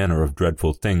all manner of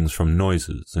dreadful things from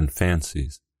noises and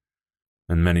fancies.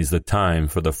 And many's the time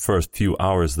for the first few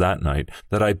hours that night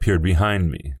that I peered behind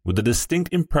me with a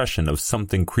distinct impression of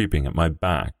something creeping at my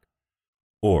back,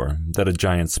 or that a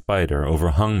giant spider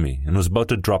overhung me and was about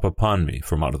to drop upon me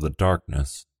from out of the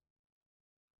darkness.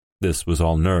 This was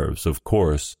all nerves, of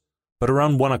course, but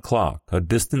around 1 o'clock a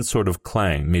distant sort of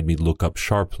clang made me look up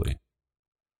sharply.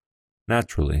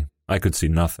 Naturally, I could see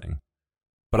nothing,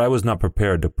 but I was not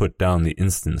prepared to put down the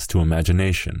instance to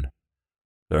imagination.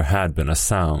 There had been a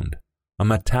sound, a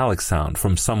metallic sound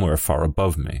from somewhere far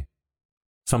above me.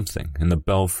 Something in the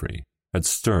belfry had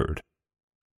stirred.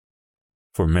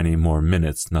 For many more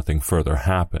minutes nothing further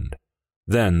happened.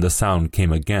 Then the sound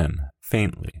came again,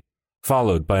 faintly,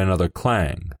 followed by another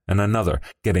clang and another,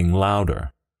 getting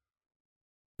louder.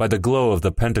 By the glow of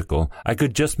the pentacle, I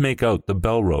could just make out the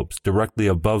bell ropes directly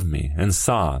above me and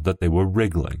saw that they were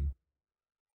wriggling.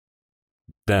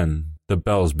 Then the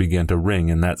bells began to ring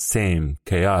in that same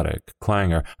chaotic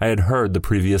clangor I had heard the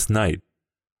previous night.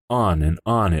 On and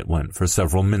on it went for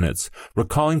several minutes,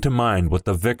 recalling to mind what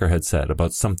the vicar had said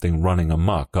about something running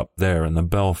amok up there in the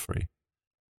belfry.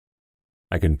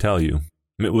 I can tell you,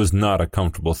 it was not a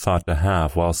comfortable thought to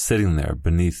have while sitting there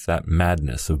beneath that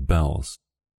madness of bells.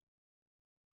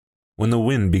 When the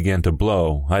wind began to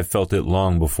blow, I felt it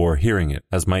long before hearing it,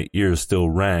 as my ears still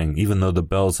rang even though the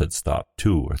bells had stopped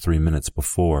 2 or 3 minutes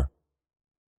before.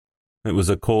 It was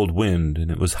a cold wind, and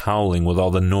it was howling with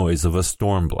all the noise of a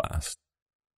storm blast.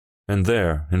 And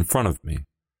there, in front of me,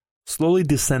 slowly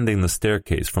descending the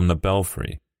staircase from the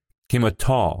belfry, came a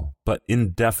tall but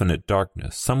indefinite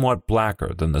darkness somewhat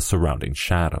blacker than the surrounding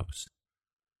shadows.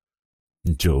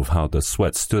 Jove, how the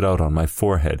sweat stood out on my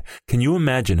forehead. Can you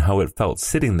imagine how it felt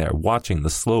sitting there watching the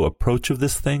slow approach of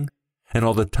this thing, and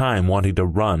all the time wanting to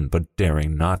run but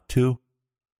daring not to?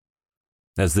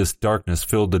 As this darkness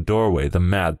filled the doorway, the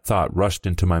mad thought rushed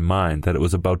into my mind that it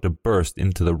was about to burst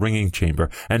into the ringing chamber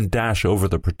and dash over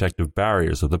the protective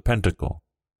barriers of the pentacle.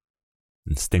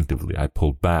 Instinctively I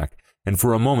pulled back, and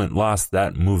for a moment lost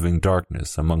that moving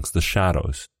darkness amongst the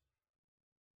shadows.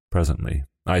 Presently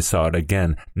I saw it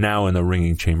again, now in the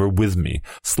ringing chamber with me,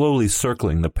 slowly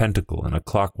circling the pentacle in a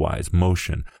clockwise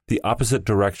motion, the opposite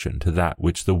direction to that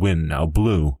which the wind now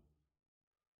blew.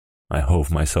 I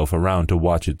hove myself around to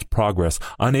watch its progress,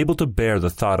 unable to bear the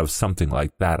thought of something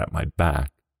like that at my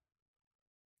back.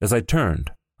 As I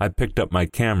turned, I picked up my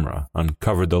camera,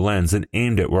 uncovered the lens, and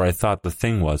aimed it where I thought the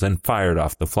thing was, and fired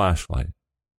off the flashlight.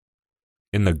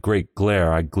 In the great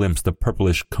glare I glimpsed a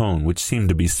purplish cone which seemed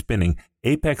to be spinning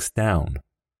apex down,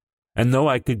 and though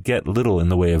I could get little in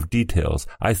the way of details,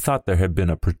 I thought there had been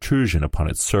a protrusion upon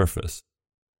its surface.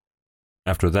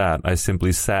 After that, I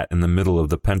simply sat in the middle of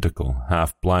the pentacle,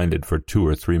 half blinded for 2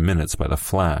 or 3 minutes by the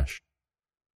flash.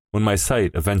 When my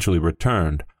sight eventually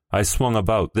returned, I swung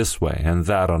about this way and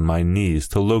that on my knees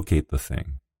to locate the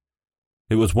thing.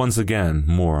 It was once again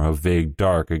more of vague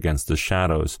dark against the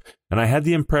shadows, and I had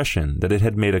the impression that it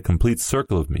had made a complete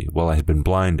circle of me while I had been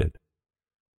blinded.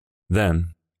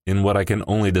 Then, in what I can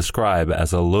only describe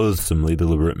as a loathsomely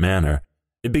deliberate manner,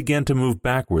 it began to move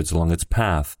backwards along its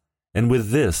path, and with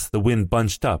this the wind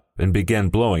bunched up and began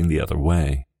blowing the other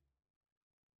way.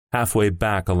 Halfway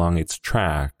back along its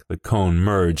track, the cone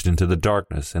merged into the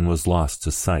darkness and was lost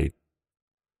to sight.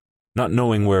 Not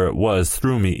knowing where it was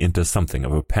threw me into something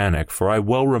of a panic, for I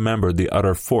well remembered the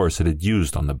utter force it had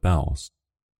used on the bells.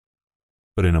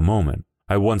 But in a moment,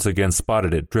 I once again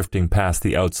spotted it drifting past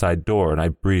the outside door, and I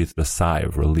breathed a sigh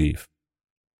of relief.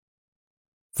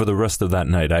 For the rest of that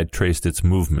night I traced its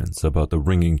movements about the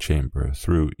ringing chamber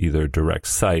through either direct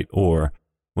sight or,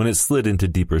 when it slid into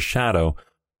deeper shadow,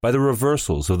 by the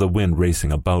reversals of the wind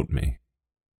racing about me.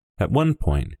 At one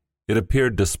point, it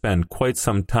appeared to spend quite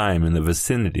some time in the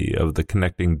vicinity of the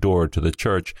connecting door to the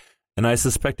church, and I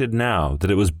suspected now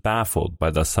that it was baffled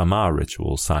by the Sama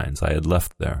ritual signs I had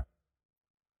left there.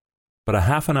 But a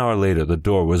half an hour later the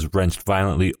door was wrenched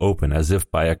violently open as if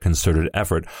by a concerted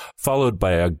effort, followed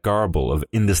by a garble of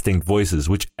indistinct voices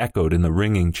which echoed in the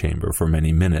ringing chamber for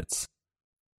many minutes.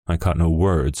 I caught no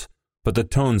words, but the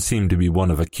tone seemed to be one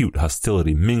of acute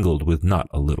hostility mingled with not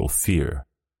a little fear.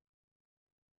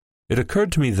 It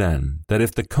occurred to me then that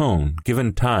if the cone,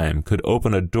 given time, could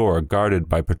open a door guarded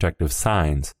by protective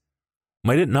signs,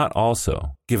 might it not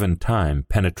also, given time,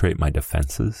 penetrate my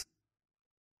defenses?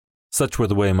 Such were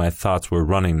the way my thoughts were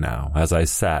running now as I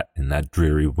sat in that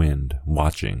dreary wind,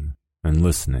 watching and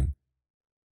listening.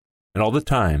 And all the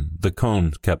time the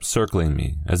cone kept circling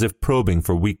me as if probing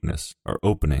for weakness or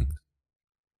openings.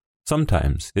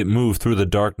 Sometimes it moved through the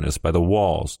darkness by the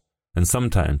walls, and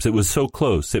sometimes it was so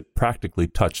close it practically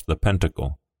touched the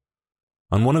pentacle.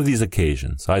 On one of these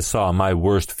occasions I saw my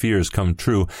worst fears come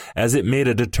true as it made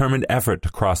a determined effort to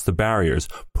cross the barriers,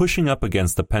 pushing up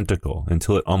against the pentacle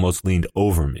until it almost leaned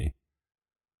over me.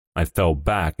 I fell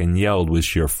back and yelled with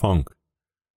sheer funk.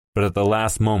 But at the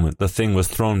last moment the thing was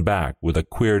thrown back with a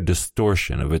queer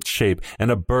distortion of its shape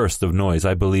and a burst of noise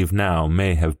I believe now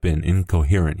may have been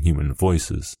incoherent human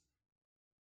voices.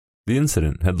 The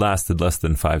incident had lasted less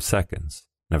than 5 seconds.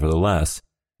 Nevertheless,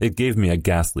 it gave me a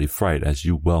ghastly fright, as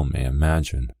you well may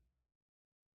imagine.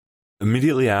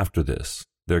 Immediately after this,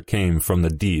 there came from the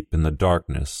deep in the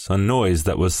darkness a noise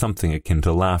that was something akin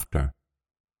to laughter.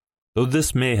 Though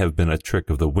this may have been a trick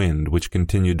of the wind which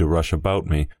continued to rush about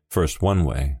me, first one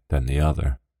way, then the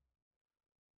other.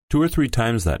 2 or 3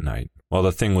 times that night, while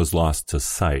the thing was lost to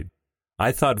sight,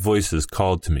 I thought voices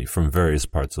called to me from various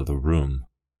parts of the room.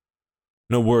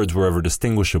 No words were ever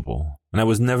distinguishable, and I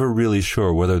was never really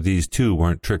sure whether these too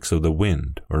weren't tricks of the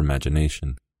wind or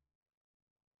imagination.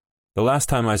 The last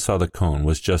time I saw the cone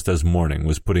was just as morning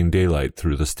was putting daylight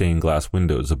through the stained glass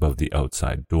windows above the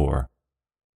outside door.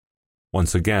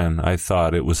 Once again I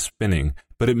thought it was spinning,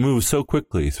 but it moved so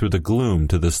quickly through the gloom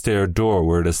to the stair door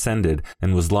where it ascended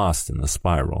and was lost in the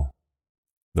spiral.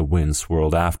 The wind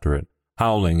swirled after it,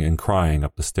 howling and crying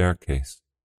up the staircase.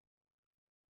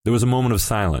 There was a moment of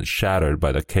silence shattered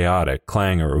by the chaotic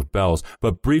clangor of bells,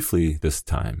 but briefly this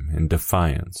time in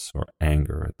defiance or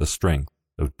anger at the strength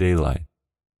of daylight.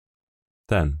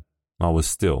 Then all was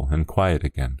still and quiet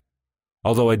again,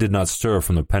 although I did not stir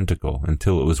from the pentacle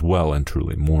until it was well and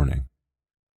truly morning.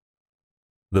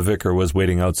 The vicar was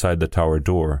waiting outside the tower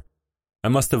door. I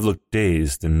must have looked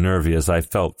dazed and nervy as I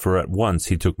felt, for at once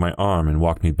he took my arm and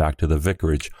walked me back to the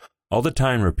vicarage, all the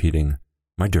time repeating,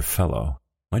 "My dear fellow,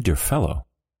 my dear fellow."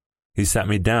 He sat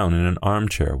me down in an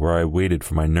armchair where I waited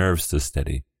for my nerves to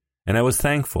steady, and I was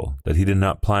thankful that he did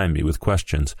not ply me with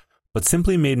questions, but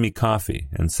simply made me coffee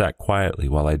and sat quietly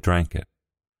while I drank it.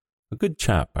 A good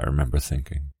chap, I remember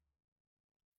thinking.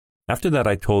 After that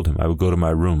I told him I would go to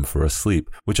my room for a sleep,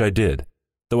 which I did,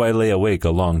 though I lay awake a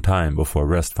long time before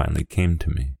rest finally came to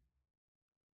me.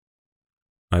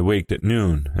 I waked at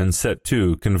noon and set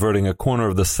to converting a corner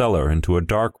of the cellar into a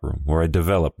dark room where I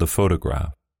developed the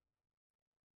photograph.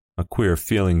 A queer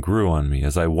feeling grew on me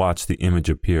as I watched the image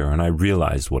appear, and I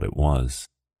realized what it was.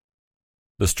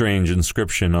 The strange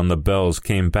inscription on the bells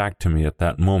came back to me at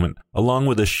that moment, along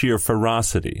with the sheer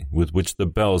ferocity with which the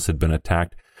bells had been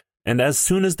attacked, and as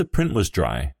soon as the print was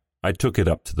dry, I took it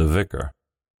up to the vicar.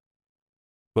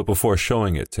 But before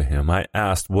showing it to him, I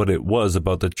asked what it was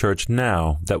about the church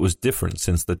now that was different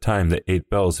since the time the 8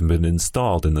 bells had been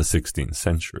installed in the 16th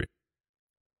century.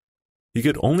 He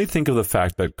could only think of the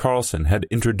fact that Carlson had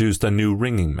introduced a new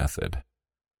ringing method.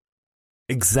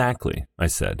 "Exactly," I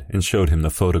said, and showed him the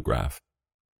photograph.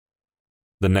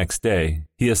 The next day,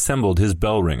 he assembled his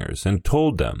bell ringers and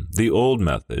told them the old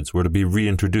methods were to be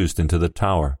reintroduced into the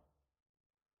tower.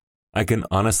 I can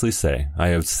honestly say I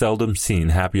have seldom seen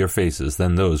happier faces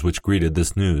than those which greeted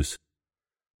this news.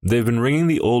 They've been ringing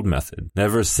the old method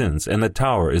ever since, and the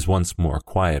tower is once more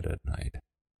quiet at night.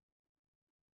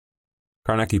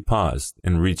 Carnacki paused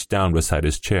and reached down beside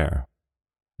his chair.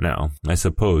 "Now, I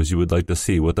suppose you would like to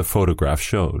see what the photograph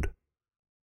showed."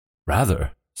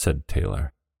 "Rather," said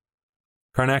Taylor.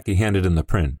 Carnacki handed him the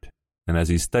print, and as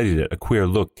he studied it, a queer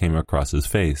look came across his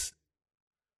face.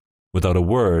 Without a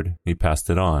word, he passed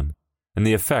it on, and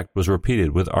the effect was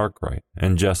repeated with Arkwright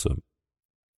and Jessup.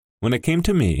 When it came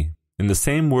to me, in the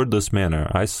same wordless manner,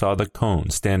 I saw the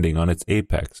cone standing on its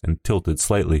apex and tilted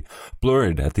slightly,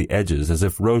 blurred at the edges as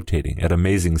if rotating at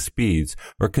amazing speeds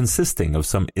or consisting of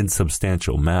some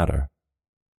insubstantial matter.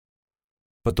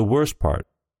 But the worst part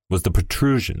was the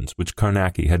protrusions which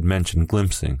Carnacki had mentioned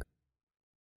glimpsing.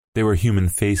 They were human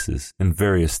faces in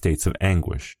various states of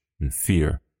anguish and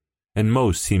fear, and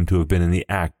most seemed to have been in the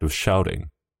act of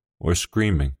shouting or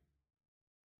screaming.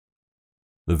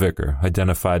 The vicar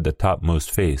identified the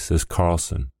topmost face as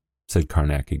Carlson, said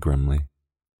Carnacki grimly.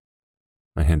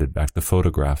 I handed back the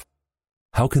photograph.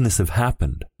 How can this have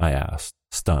happened? I asked,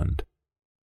 stunned.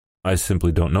 I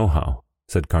simply don't know how,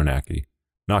 said Carnacki,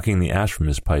 knocking the ash from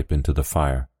his pipe into the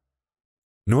fire.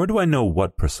 Nor do I know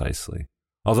what precisely,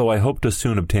 although I hope to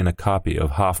soon obtain a copy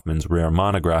of Hoffman's rare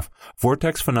monograph,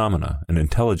 Vortex Phenomena and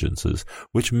Intelligences,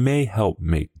 which may help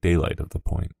make daylight of the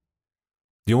point.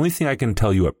 The only thing I can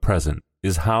tell you at present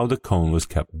is how the cone was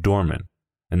kept dormant,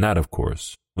 and that, of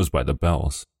course, was by the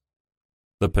bells.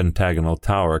 The pentagonal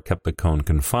tower kept the cone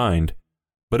confined,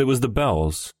 but it was the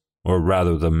bells, or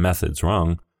rather the methods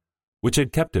rung, which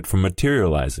had kept it from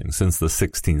materializing since the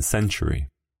 16th century.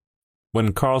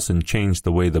 When Carlson changed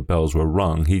the way the bells were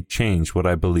rung, he changed what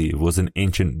I believe was an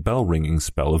ancient bell-ringing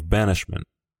spell of banishment.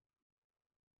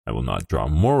 I will not draw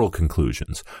moral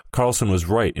conclusions. Carlson was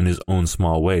right in his own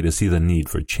small way to see the need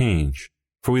for change,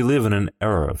 for we live in an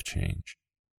era of change.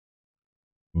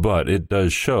 But it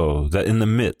does show that in the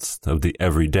midst of the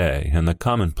everyday and the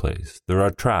commonplace, there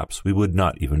are traps we would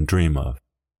not even dream of.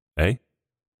 Eh?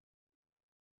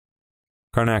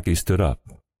 Carnacki stood up.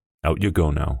 Out you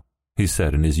go now, he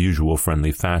said in his usual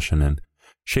friendly fashion, and,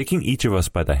 shaking each of us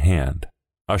by the hand,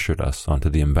 ushered us onto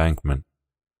the embankment.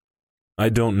 I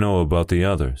don't know about the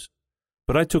others,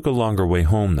 but I took a longer way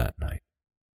home that night,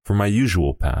 for my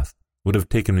usual path would have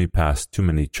taken me past too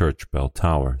many church bell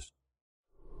towers.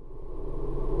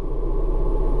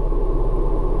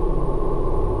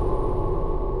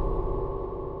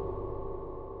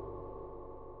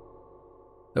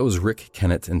 That was Rick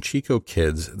Kennett and Chico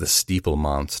Kid's The Steeple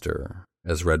Monster,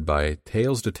 as read by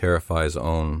Tales to Terrify's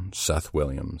own Seth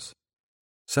Williams.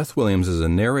 Seth Williams is a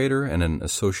narrator and an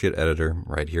associate editor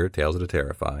right here at Tales to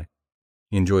Terrify.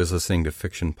 He enjoys listening to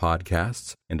fiction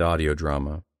podcasts and audio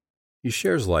drama. He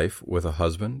shares life with a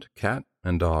husband, cat,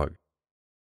 and dog.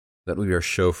 That will be our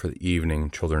show for the evening,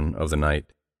 Children of the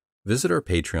Night. Visit our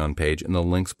Patreon page in the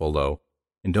links below,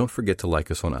 and don't forget to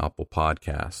like us on Apple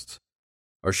Podcasts.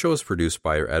 Our show is produced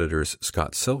by our editors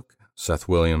Scott Silk, Seth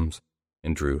Williams,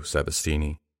 and Drew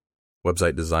Sebastini.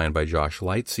 Website designed by Josh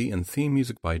Lightsey and theme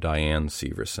music by Diane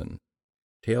Severson.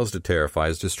 Tales to Terrify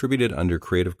is distributed under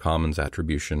Creative Commons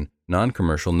Attribution,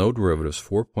 Non-Commercial, No Derivatives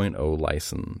 4.0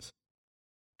 license.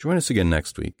 Join us again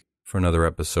next week for another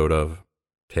episode of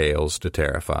Tales to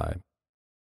Terrify.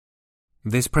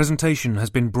 This presentation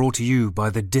has been brought to you by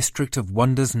the District of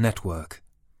Wonders Network,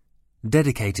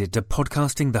 dedicated to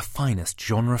podcasting the finest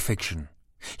genre fiction.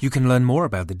 You can learn more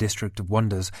about the District of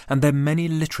Wonders and their many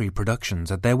literary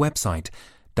productions at their website,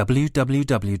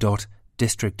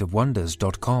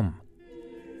 www.districtofwonders.com.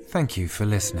 Thank you for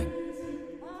listening.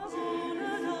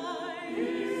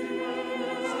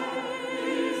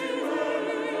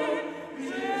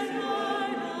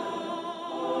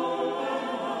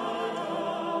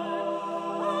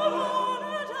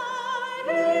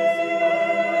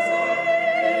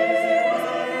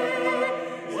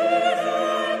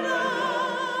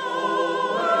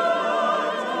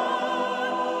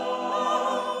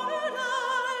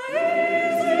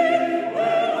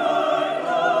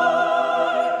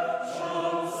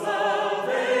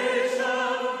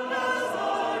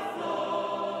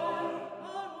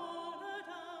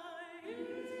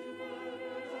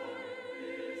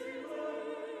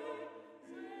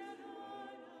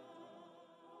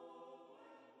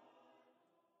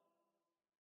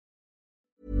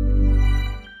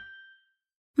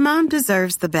 Mom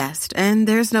deserves the best, and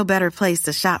there's no better place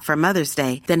to shop for Mother's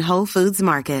Day than Whole Foods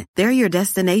Market. They're your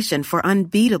destination for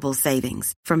unbeatable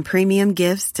savings, from premium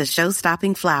gifts to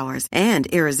show-stopping flowers and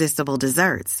irresistible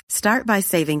desserts. Start by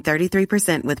saving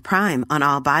 33% with Prime on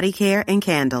all body care and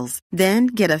candles. Then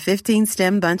get a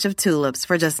 15-stem bunch of tulips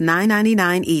for just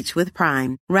 $9.99 each with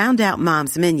Prime. Round out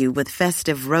Mom's menu with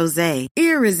festive rosé,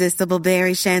 irresistible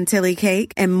berry chantilly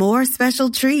cake, and more special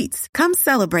treats. Come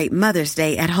celebrate Mother's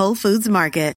Day at Whole Foods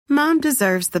Market. Mom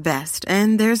deserves the best,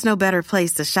 and there's no better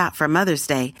place to shop for Mother's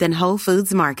Day than Whole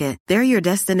Foods Market. They're your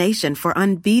destination for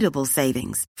unbeatable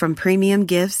savings, from premium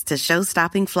gifts to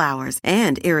show-stopping flowers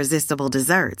and irresistible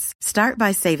desserts. Start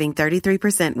by saving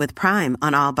 33% with Prime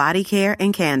on all body care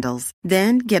and candles.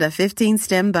 Then get a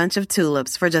 15-stem bunch of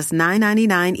tulips for just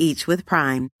 $9.99 each with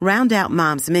Prime. Round out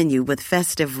Mom's menu with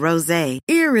festive rosé,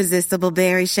 irresistible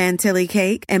berry chantilly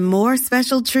cake, and more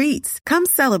special treats. Come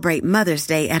celebrate Mother's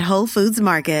Day at Whole Foods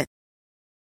Market.